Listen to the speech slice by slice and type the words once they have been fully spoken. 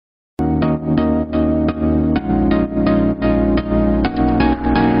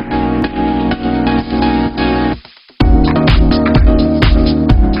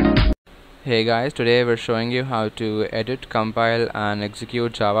Hey guys, today we're showing you how to edit, compile and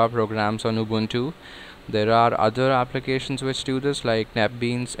execute Java programs on Ubuntu. There are other applications which do this like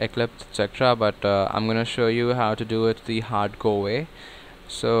NetBeans, Eclipse, etc. But I'm gonna show you how to do it the hardcore way.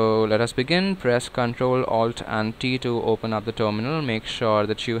 So let us begin. Press Ctrl Alt and T to open up the terminal. Make sure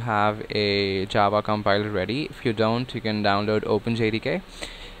that you have a Java compiler ready. If you don't, you can download Open Jdk.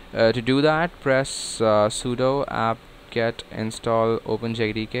 To do that, press sudo apt-get install Open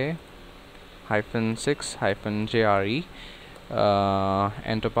Jdk -6-jre,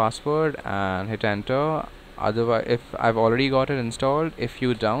 enter password and hit enter. Otherwise, if I've already got it installed, if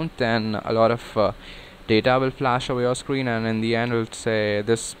you don't, then a lot of data will flash over your screen, and in the end will say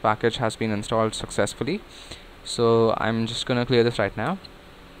this package has been installed successfully. So I'm just gonna clear this right now.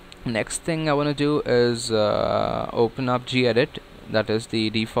 Next thing I want to do is open up gedit, that is the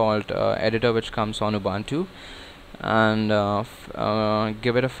default editor which comes on Ubuntu, and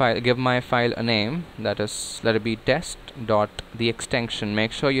give my file a name, that is, let it be test dot the extension.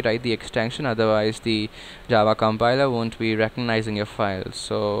 Make sure you write the extension, otherwise the Java compiler won't be recognizing your file.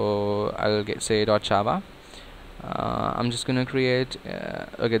 So I'll say .java. I'm just gonna create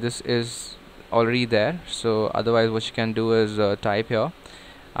okay, this is already there, so otherwise what you can do is type here.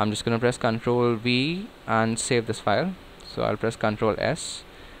 I'm just gonna press Ctrl V and save this file. So I'll press Ctrl S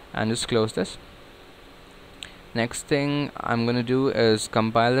and just close this. Next thing I'm gonna do is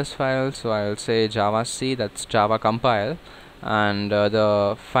compile this file, so I'll say javac, that's Java compile, and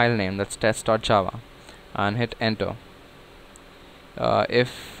the file name, that's test.java, and hit enter.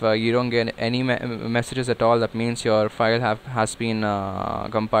 If you don't get any messages at all, that means your file has been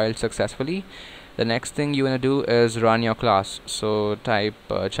compiled successfully. The next thing you wanna do is run your class, so type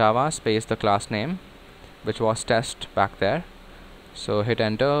java space the class name, which was test back there. So hit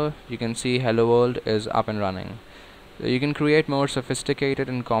enter. You can see hello world is up and running. You can create more sophisticated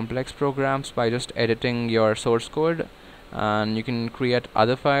and complex programs by just editing your source code, and you can create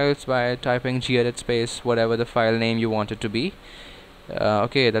other files by typing gedit space whatever the file name you want it to be.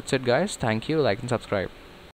 Okay, that's it guys. Thank you. Like and subscribe.